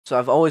So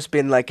I've always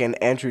been like an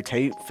Andrew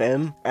Tate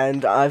fan,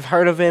 and I've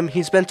heard of him.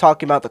 He's been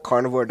talking about the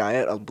carnivore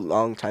diet a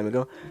long time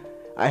ago.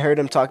 I heard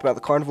him talk about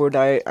the carnivore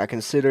diet. I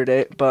considered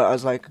it, but I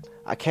was like,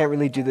 I can't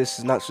really do this.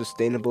 It's not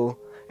sustainable,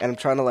 and I'm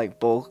trying to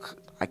like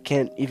bulk. I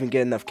can't even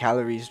get enough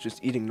calories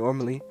just eating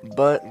normally.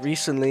 But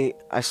recently,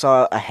 I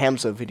saw a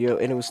Hamza video,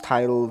 and it was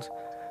titled,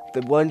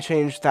 "The One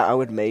Change That I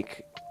Would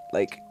Make,"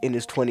 like in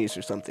his 20s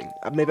or something.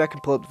 Maybe I can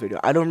pull up the video.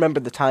 I don't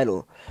remember the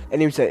title.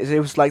 And it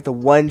was like the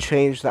one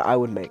change that I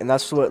would make, and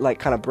that's what like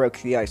kind of broke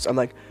the ice. I'm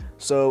like,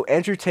 so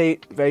Andrew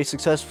Tate, very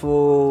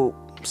successful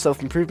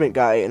self-improvement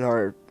guy in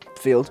our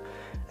field,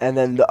 and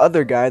then the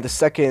other guy, the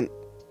second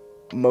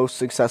most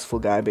successful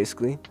guy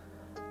basically,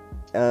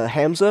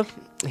 Hamza,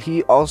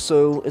 he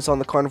also is on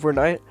the carnivore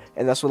diet,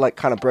 and that's what like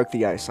kind of broke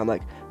the ice. I'm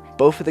like,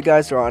 both of the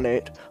guys are on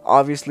it.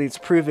 Obviously it's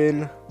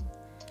proven.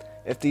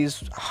 If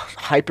these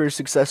hyper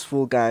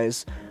successful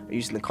guys are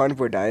using the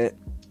carnivore diet,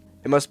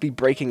 it must be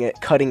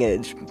cutting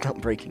edge, not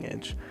breaking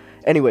edge.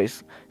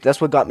 Anyways, that's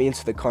what got me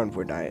into the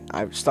carnivore diet.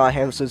 I saw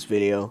Hamza's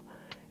video,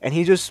 and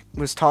he just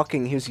was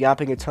talking, he was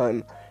yapping a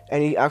ton,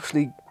 and he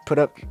actually put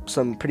up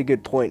some pretty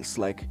good points,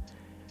 like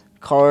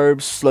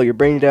carbs, slow your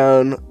brain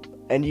down,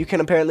 and you can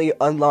apparently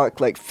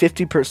unlock like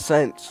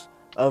 50%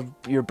 of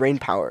your brain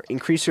power,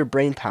 increase your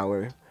brain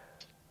power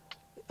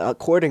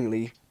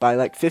accordingly by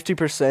like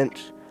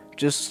 50%,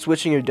 just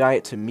switching your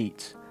diet to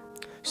meat.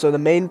 So the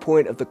main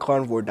point of the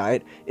carnivore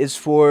diet is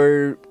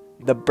for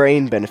the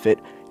brain benefit,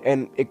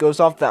 and it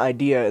goes off the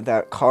idea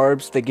that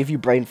carbs, they give you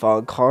brain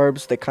fog.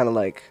 Carbs, they kind of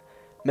like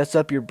mess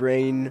up your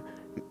brain.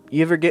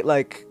 You ever get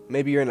like,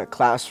 maybe you're in a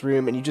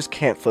classroom and you just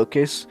can't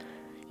focus,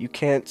 you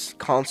can't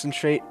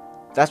concentrate?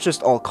 That's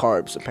just all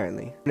carbs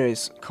apparently.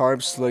 Anyways,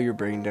 carbs slow your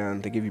brain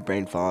down, they give you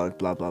brain fog,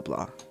 blah blah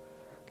blah.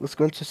 Let's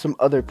go into some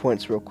other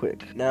points real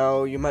quick.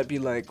 Now you might be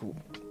like,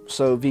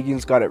 so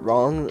vegans got it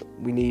wrong,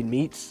 we need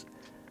meats?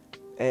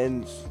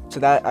 And to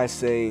that I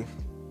say,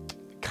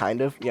 kind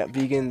of. Yeah,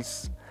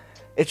 vegans,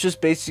 it's just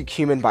basic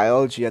human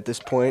biology at this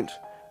point.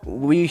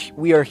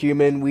 We are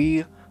human,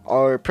 we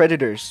are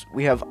predators.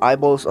 We have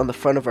eyeballs on the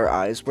front of our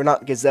eyes. We're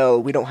not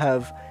gazelle, we don't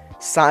have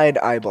side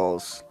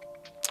eyeballs.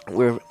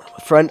 We're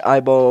front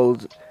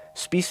eyeballed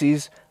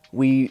species,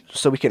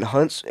 so we can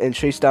hunt and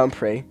chase down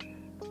prey.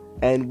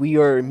 And we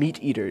are meat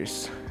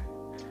eaters.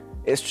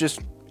 It's just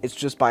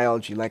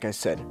biology, like I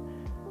said.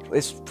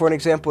 For an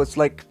example, it's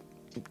like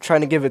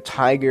trying to feed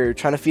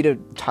a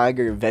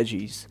tiger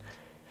veggies.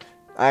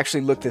 I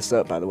actually looked this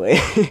up, by the way.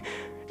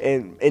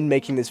 in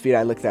making this video,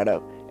 I looked that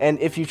up. And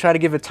if you try to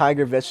give a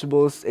tiger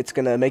vegetables, it's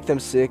gonna make them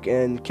sick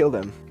and kill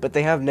them. But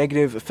they have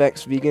negative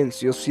effects,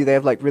 vegans. You'll see they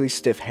have like really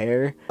stiff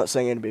hair. Not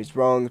saying anybody's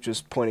wrong,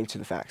 just pointing to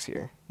the facts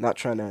here. Not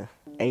trying to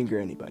anger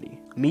anybody.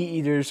 Meat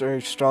eaters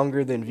are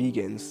stronger than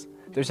vegans.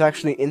 There's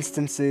actually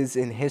instances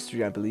in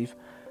history, I believe,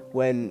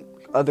 when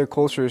other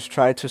cultures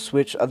try to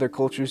switch other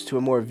cultures to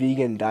a more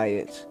vegan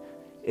diet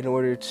in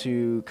order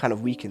to kind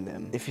of weaken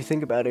them. If you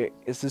think about it,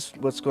 is this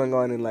what's going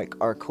on in like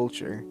our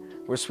culture?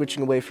 We're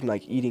switching away from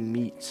like eating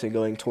meat to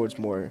going towards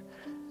more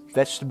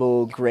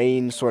vegetable,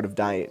 grain sort of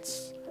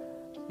diets.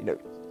 You know,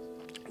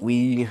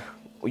 we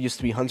used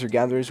to be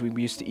hunter-gatherers, we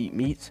used to eat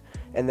meat,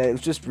 and then it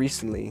was just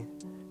recently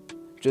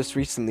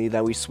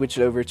that we switched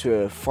over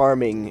to a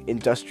farming,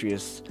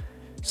 industrious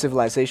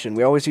civilization.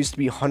 We always used to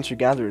be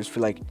hunter-gatherers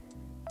for like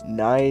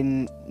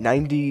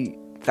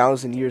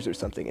 90,000 years or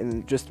something,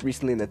 and just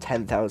recently in the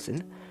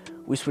 10,000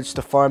 we switched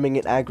to farming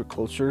and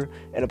agriculture,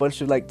 and a bunch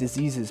of like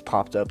diseases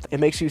popped up. It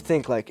makes you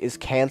think, like, is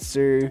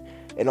cancer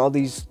and all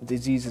these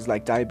diseases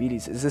like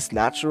diabetes, is this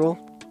natural?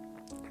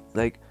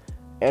 Like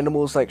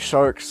animals like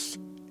sharks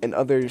and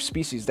other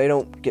species, they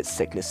don't get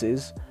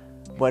sicknesses.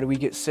 Why do we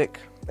get sick?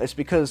 It's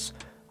because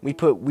we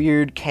put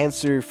weird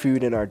cancer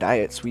food in our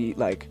diets. We eat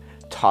like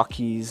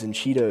Takis and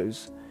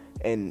Cheetos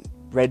and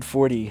Red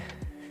 40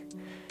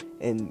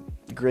 and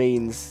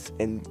grains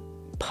and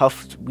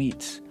puffed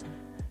wheat,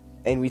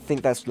 and we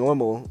think that's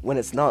normal when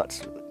it's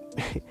not.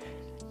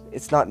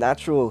 It's not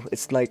natural.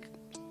 It's like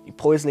you're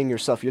poisoning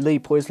yourself. You're literally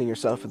poisoning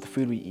yourself with the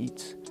food we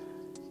eat.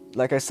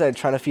 Like I said,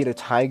 trying to feed a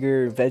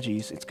tiger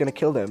veggies, it's gonna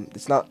kill them.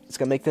 It's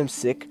gonna make them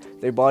sick.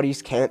 Their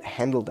bodies can't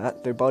handle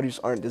that. Their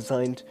bodies aren't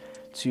designed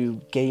to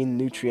gain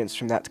nutrients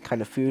from that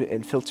kind of food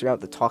and filter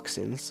out the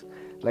toxins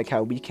like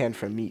how we can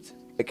from meat.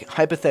 Like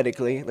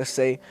hypothetically, let's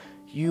say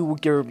you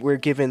were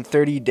given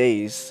 30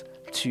 days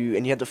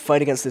and you had to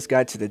fight against this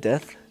guy to the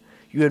death.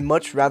 You would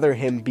much rather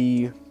him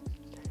be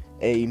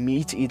a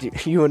meat eater.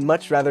 You would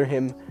much rather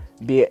him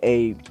be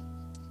a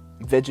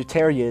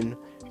vegetarian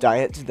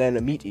diet than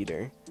a meat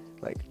eater.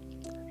 Like,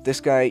 this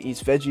guy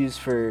eats veggies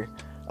for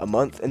a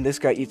month and this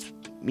guy eats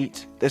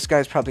meat. This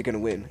guy's probably gonna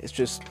win. It's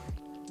just,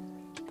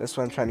 that's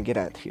what I'm trying to get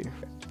at here.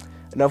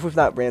 Enough with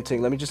that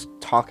ranting. Let me just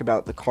talk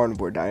about the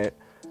carnivore diet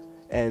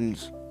and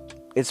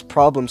its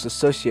problems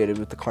associated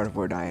with the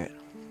carnivore diet.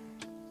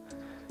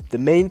 The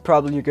main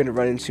problem you're going to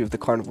run into with the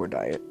carnivore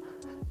diet,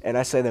 and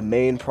I say the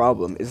main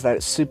problem, is that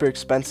it's super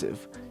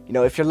expensive. You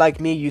know, if you're like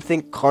me, you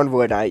think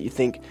carnivore diet, you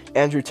think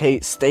Andrew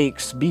Tate,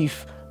 steaks,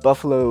 beef,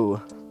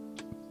 buffalo,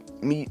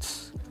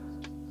 meats,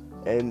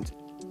 and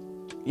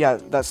yeah,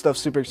 that stuff's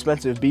super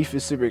expensive. Beef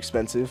is super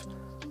expensive.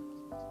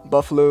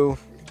 Buffalo,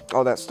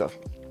 all that stuff.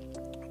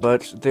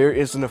 But there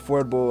is an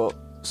affordable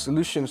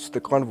solution to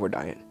the carnivore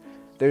diet.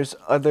 There's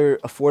other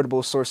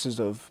affordable sources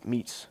of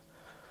meat.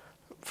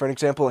 For an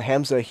example,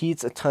 Hamza, he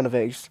eats a ton of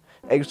eggs.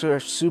 Eggs are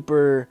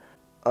super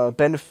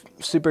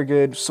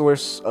good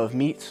source of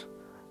meat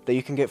that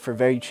you can get for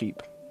very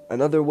cheap.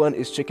 Another one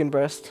is chicken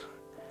breast,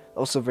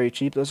 also very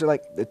cheap. Those are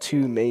like the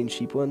two main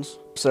cheap ones.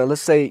 So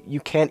let's say you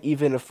can't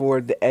even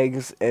afford the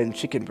eggs and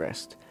chicken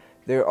breast.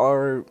 There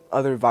are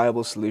other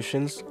viable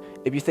solutions.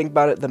 If you think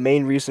about it, the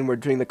main reason we're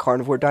doing the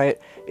carnivore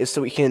diet is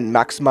so we can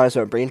maximize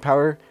our brain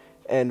power,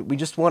 and we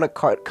just want to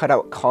cut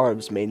out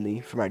carbs mainly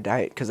from our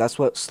diet, because that's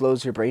what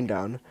slows your brain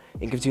down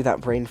and gives you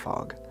that brain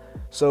fog.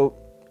 So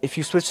if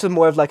you switch to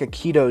more of like a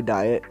keto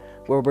diet,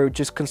 where we're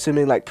just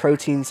consuming like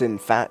proteins and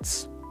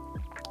fats,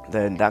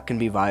 then that can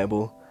be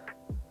viable.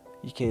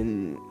 You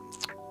can,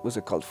 what's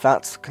it called?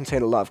 Fats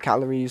contain a lot of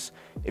calories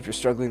if you're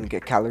struggling to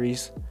get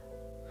calories.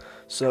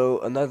 So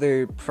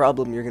another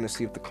problem you're going to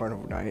see with the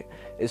carnivore diet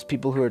is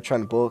people who are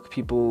trying to bulk,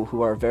 people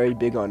who are very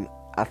big on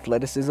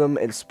athleticism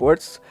and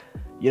sports.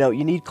 You know,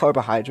 you need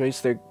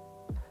carbohydrates. To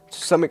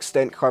some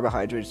extent,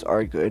 carbohydrates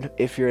are good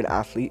if you're an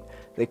athlete.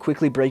 They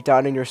quickly break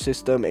down in your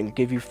system and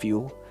give you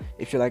fuel.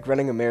 If you're like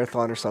running a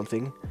marathon or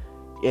something,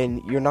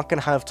 and you're not going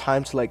to have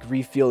time to like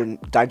refuel and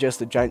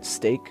digest a giant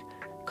steak,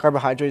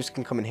 carbohydrates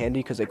can come in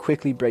handy because they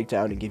quickly break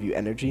down and give you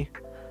energy.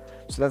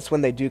 So that's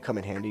when they do come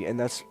in handy, and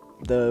that's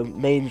the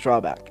main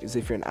drawback, is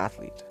if you're an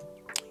athlete.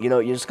 You know,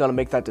 you just got to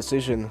make that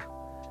decision.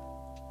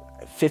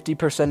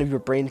 50% of your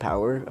brain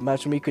power,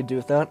 imagine what you could do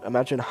with that.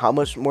 Imagine how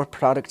much more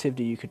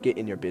productivity you could get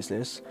in your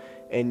business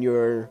and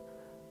your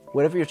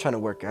whatever you're trying to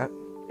work at.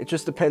 It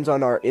just depends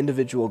on our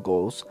individual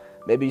goals.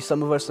 Maybe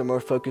some of us are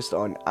more focused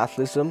on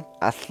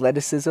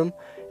athleticism,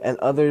 and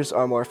others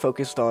are more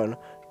focused on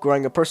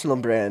growing a personal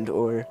brand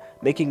or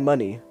making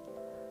money.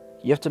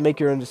 You have to make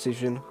your own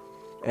decision,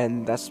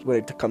 and that's what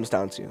it comes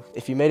down to.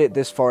 If you made it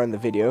this far in the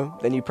video,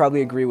 then you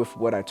probably agree with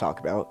what I talk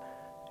about.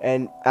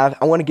 And I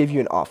want to give you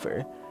an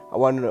offer. I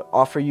want to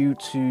offer you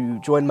to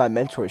join my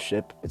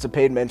mentorship. It's a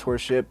paid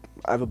mentorship.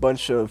 I have a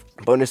bunch of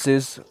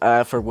bonuses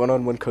for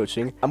one-on-one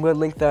coaching. I'm going to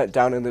link that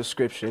down in the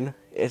description.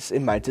 It's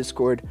in my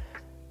Discord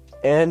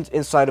and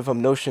inside of a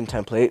Notion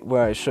template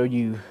where I show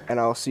you, and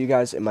I'll see you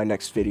guys in my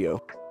next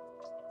video.